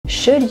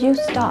Should you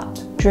stop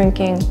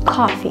drinking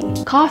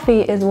coffee?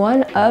 Coffee is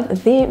one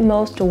of the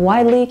most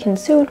widely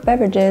consumed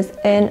beverages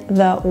in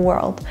the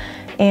world,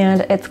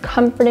 and its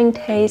comforting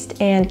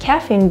taste and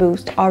caffeine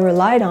boost are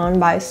relied on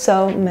by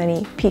so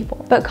many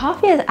people. But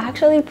coffee is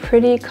actually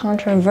pretty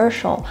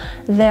controversial.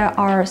 There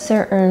are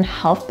certain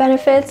health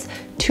benefits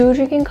to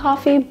drinking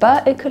coffee,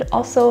 but it could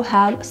also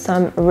have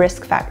some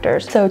risk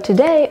factors. So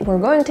today we're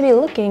going to be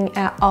looking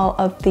at all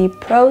of the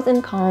pros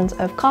and cons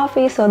of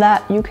coffee so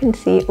that you can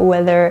see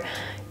whether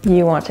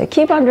you want to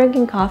keep on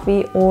drinking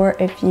coffee or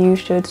if you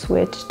should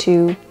switch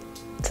to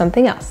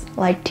something else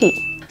like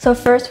tea. So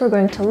first we're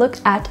going to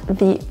look at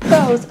the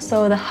pros,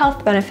 so the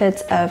health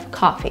benefits of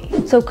coffee.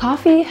 So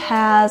coffee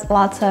has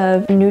lots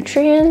of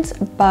nutrients,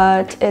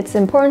 but it's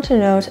important to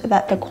note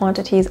that the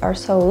quantities are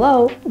so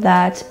low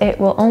that it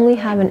will only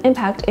have an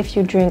impact if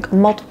you drink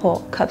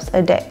multiple cups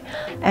a day.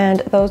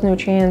 And those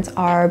nutrients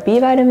are B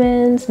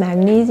vitamins,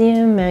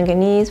 magnesium,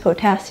 manganese,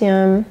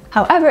 potassium.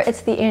 However,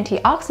 it's the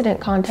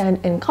antioxidant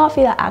content in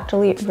coffee that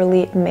actually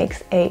really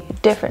makes a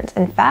difference.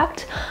 In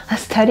fact, a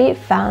study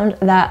found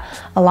that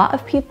a lot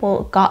of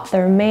people got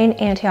their main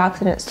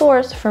antioxidant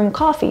source from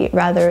coffee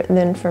rather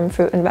than from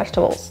fruit and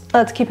vegetables.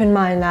 Let's keep in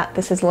mind that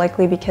this is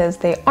likely because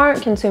they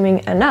aren't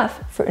consuming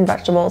enough fruit and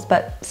vegetables,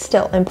 but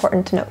still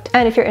important to note.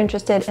 And if you're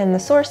interested in the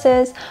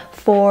sources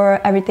for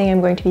everything I'm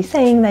going to be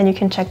saying, then you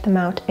can check them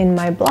out in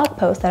my blog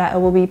post that I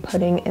will be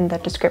putting in the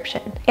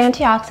description.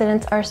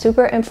 Antioxidants are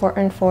super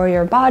important for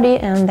your body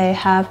and they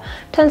have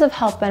tons of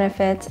health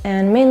benefits,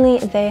 and mainly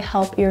they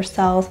help your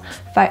cells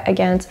fight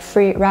against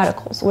free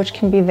radicals, which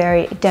can be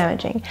very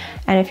damaging.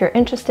 And if you're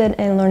interested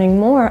in learning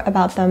more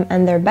about them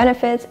and their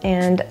benefits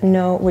and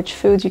know which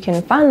foods you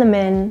can find them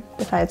in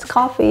besides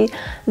coffee,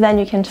 then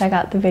you can check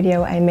out the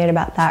video I made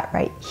about that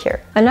right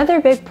here.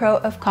 Another big pro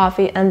of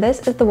coffee, and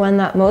this is the one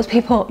that most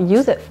people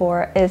use it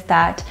for, is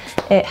that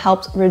it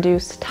helps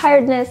reduce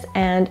tiredness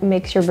and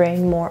makes your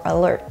brain more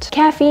alert.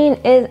 Caffeine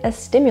is a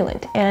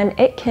stimulant and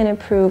it can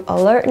improve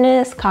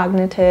alertness,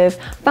 cognitive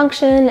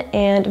function,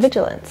 and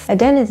vigilance.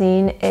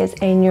 Adenosine is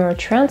a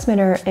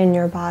neurotransmitter in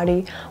your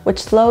body which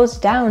slows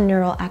down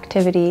neural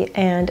activity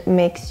and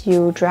makes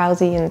you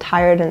drowsy and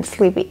tired and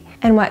sleepy.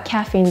 And what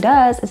caffeine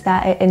does is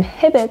that it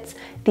inhibits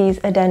these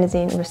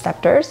adenosine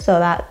receptors so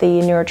that the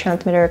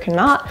neurotransmitter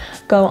cannot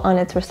go on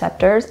its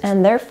receptors,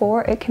 and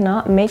therefore it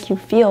cannot make you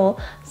feel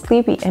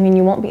sleepy. I mean,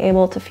 you won't be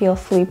able to feel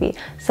sleepy.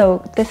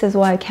 So this is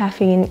why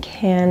caffeine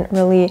can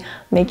really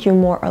make you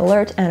more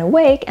alert and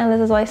awake, and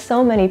this is why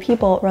so many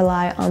people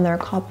rely on their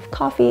cup of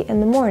coffee in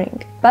the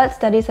morning. But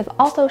studies have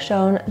also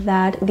shown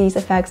that these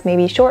effects may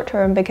be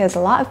short-term because a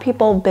lot of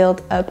people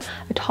build up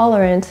a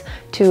tolerance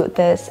to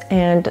this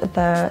and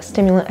the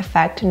stimulant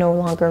effect no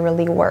longer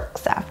really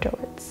works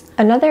afterwards.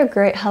 Another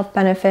great health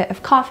benefit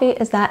of coffee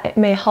is that it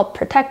may help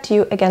protect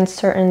you against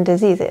certain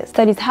diseases.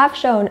 Studies have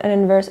shown an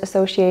inverse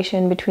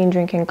association between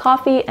drinking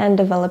coffee and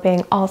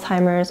developing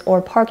Alzheimer's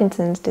or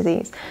Parkinson's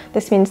disease.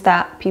 This means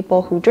that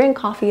people who drink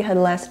coffee had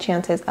less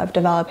chances of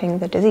developing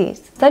the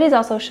disease. Studies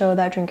also show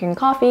that drinking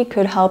coffee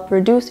could help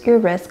reduce your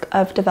risk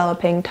of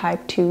developing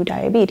type 2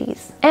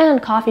 diabetes.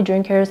 And coffee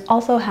drinkers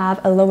also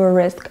have a lower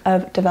risk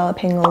of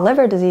developing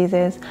liver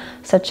diseases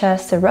such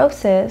as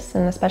cirrhosis,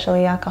 and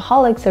especially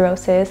alcoholic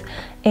cirrhosis,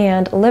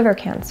 and liver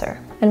cancer.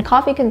 And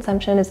coffee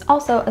consumption is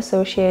also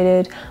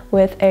associated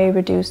with a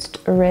reduced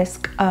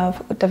risk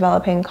of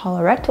developing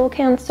colorectal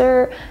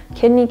cancer,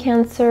 kidney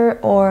cancer,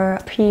 or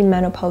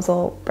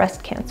premenopausal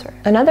breast cancer.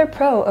 Another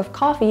pro of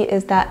coffee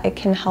is that it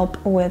can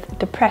help with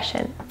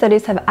depression.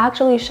 Studies have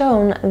actually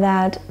shown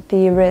that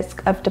the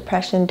risk of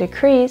depression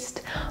decreased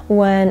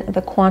when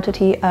the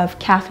quantity of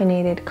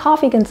caffeinated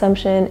coffee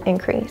consumption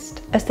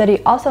increased. A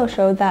study also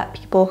showed that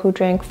people who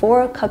drank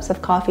 4 cups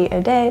of coffee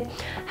a day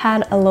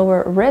had a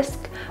lower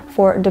risk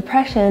for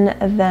depression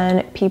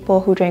than people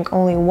who drank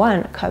only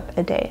 1 cup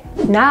a day.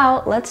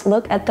 Now let's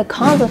look at the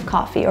cons of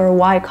coffee, or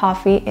why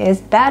coffee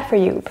is bad for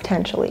you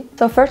potentially.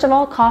 So first of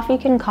all, coffee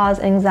can cause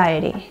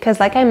anxiety because,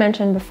 like I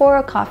mentioned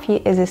before, coffee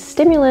is a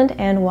stimulant,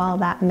 and while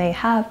that may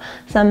have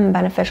some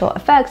beneficial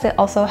effects, it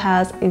also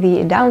has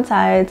the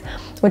downsides,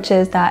 which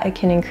is that it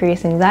can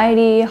increase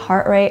anxiety,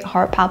 heart rate,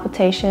 heart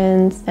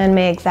palpitations, and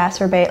may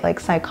exacerbate like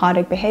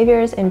psychotic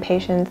behaviors in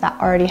patients that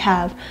already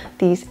have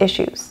these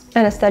issues.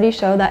 And a study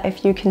showed that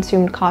if you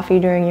consumed coffee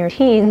during your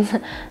teens,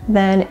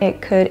 then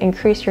it could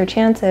increase your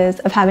chances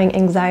of having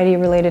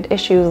anxiety-related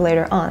issues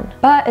later on.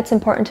 But it's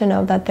important to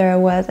note that there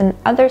was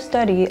another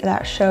study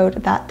that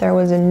showed that there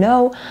was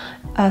no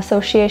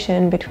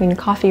association between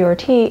coffee or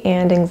tea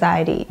and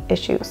anxiety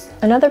issues.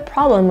 Another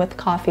problem with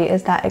coffee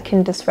is that it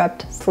can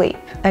disrupt sleep.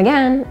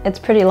 Again, it's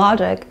pretty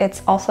logic.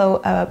 It's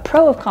also a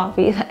pro of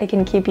coffee that it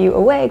can keep you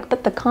awake,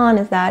 but the con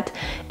is that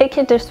it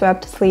can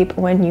disrupt sleep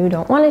when you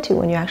don't want it to,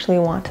 when you actually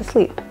want to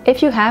sleep.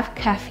 If you have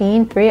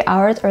caffeine 3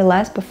 hours or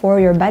less before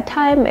your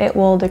bedtime, it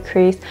will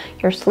decrease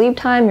your sleep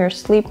time, your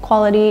sleep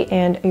quality,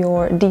 and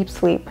your deep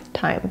sleep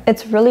time.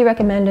 It's really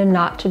recommended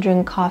not to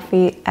drink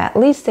coffee at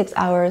least 6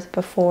 hours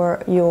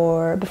before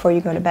you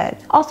go to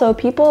bed. Also,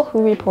 people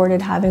who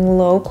reported having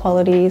low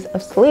qualities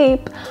of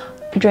sleep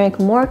drank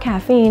more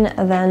caffeine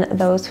than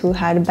those who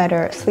had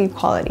better sleep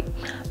quality.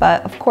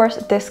 But of course,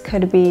 this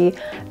could be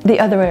the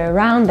other way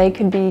around. They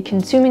could be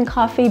consuming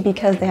coffee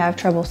because they have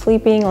trouble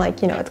sleeping,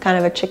 like, you know, it's kind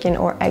of a chicken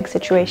or egg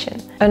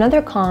situation.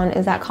 Another con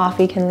is that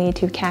coffee can lead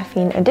to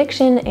caffeine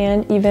addiction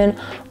and even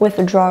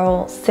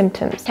withdrawal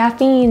symptoms.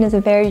 Caffeine is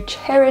a very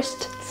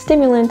cherished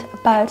stimulant,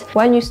 but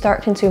when you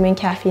start consuming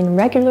caffeine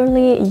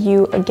regularly,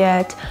 you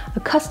get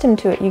accustomed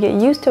to it, you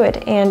get used to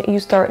it, and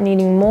you start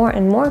needing more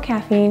and more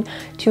caffeine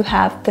to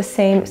have the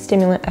same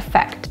stimulant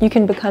effect. You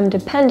can become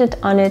dependent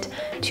on it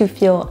to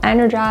feel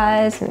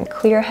energized and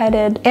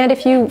clear-headed. And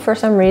if you, for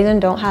some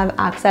reason, don't have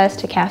access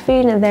to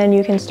caffeine, then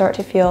you can start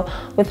to feel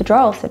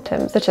withdrawal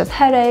symptoms such as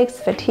headaches,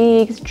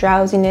 fatigues,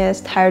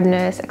 drowsiness,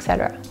 tiredness,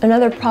 etc.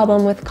 Another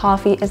problem with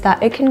coffee is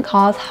that it can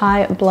cause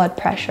high blood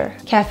pressure.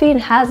 Caffeine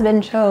has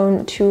been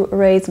shown to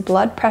raise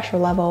blood pressure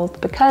levels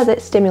because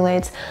it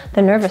stimulates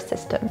the nervous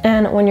system.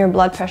 And when your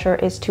blood pressure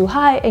is too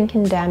high, it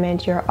can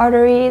damage your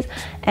arteries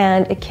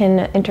and it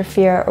can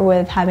interfere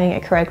with having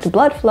a correct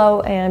blood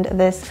flow, and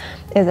this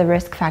is a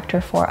risk factor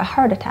for a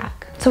heart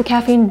attack. So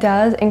caffeine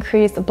does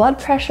increase blood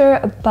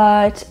pressure,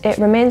 but it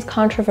remains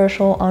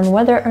controversial on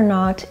whether or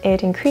not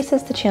it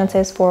increases the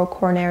chances for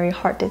coronary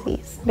heart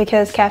disease,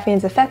 because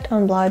caffeine's effect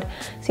on blood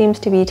seems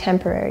to be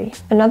temporary.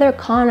 Another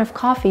con of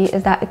coffee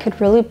is that it could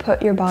really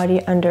put your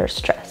body under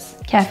stress.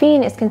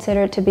 Caffeine is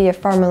considered to be a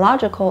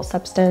pharmacological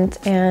substance,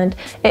 and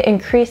it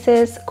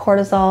increases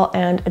cortisol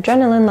and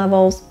adrenaline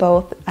levels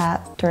both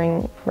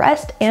during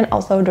rest and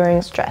also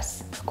during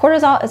stress.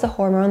 Cortisol is a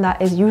hormone that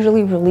is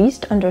usually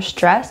released under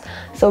stress,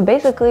 so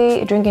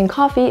basically drinking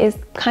coffee is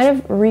kind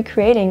of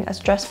recreating a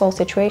stressful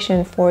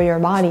situation for your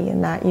body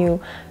and that you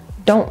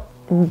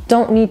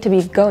don't need to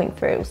be going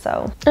through.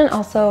 And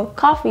also,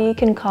 coffee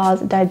can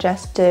cause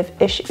digestive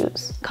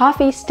issues.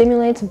 Coffee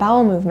stimulates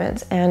bowel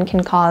movements and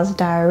can cause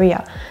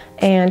diarrhea.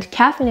 And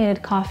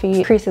caffeinated coffee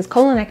increases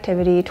colon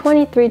activity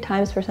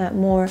 23%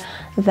 more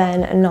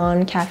than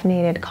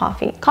non-caffeinated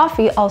coffee.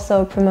 Coffee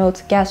also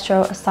promotes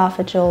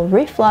gastroesophageal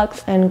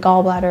reflux and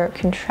gallbladder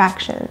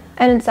contraction.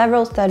 And in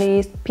several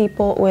studies,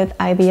 people with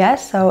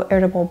IBS, so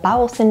irritable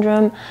bowel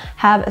syndrome,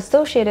 have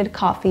associated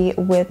coffee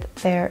with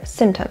their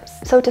symptoms.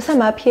 So to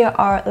sum up, here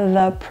are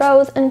the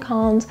pros and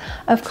cons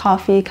of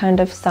coffee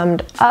kind of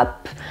summed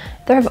up.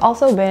 There have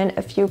also been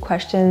a few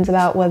questions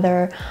about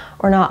whether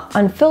or not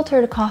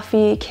unfiltered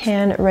coffee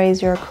can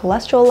raise your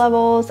cholesterol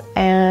levels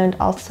and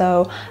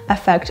also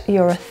affect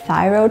your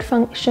thyroid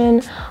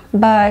function,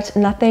 but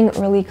nothing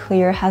really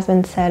clear has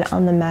been said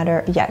on the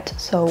matter yet,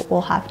 so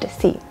we'll have to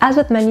see. As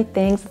with many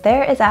things,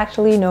 there is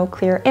actually no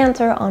clear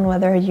answer on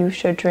whether you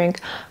should drink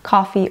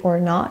coffee or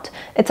not.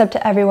 It's up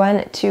to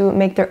everyone to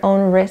make their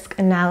own risk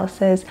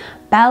analysis,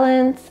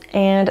 balance,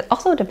 and it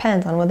also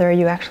depends on whether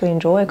you actually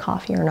enjoy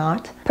coffee or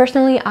not.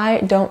 Personally,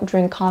 I don't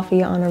drink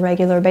coffee on a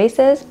regular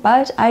basis,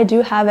 but I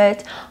do have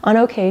it on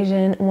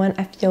occasion when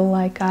I feel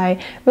like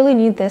I really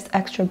need this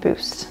extra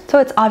boost. So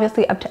it's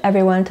obviously up to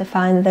everyone to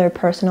find their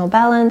personal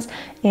balance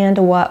and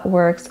what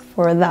works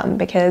for them,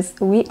 because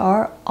we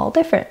are all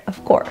different,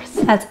 of course.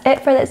 That's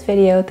it for this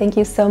video. Thank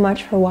you so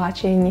much for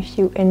watching. If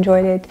you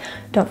enjoyed it,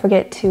 don't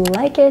forget to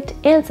like it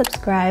and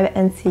subscribe,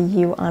 and see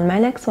you on my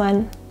next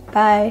one.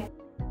 Bye.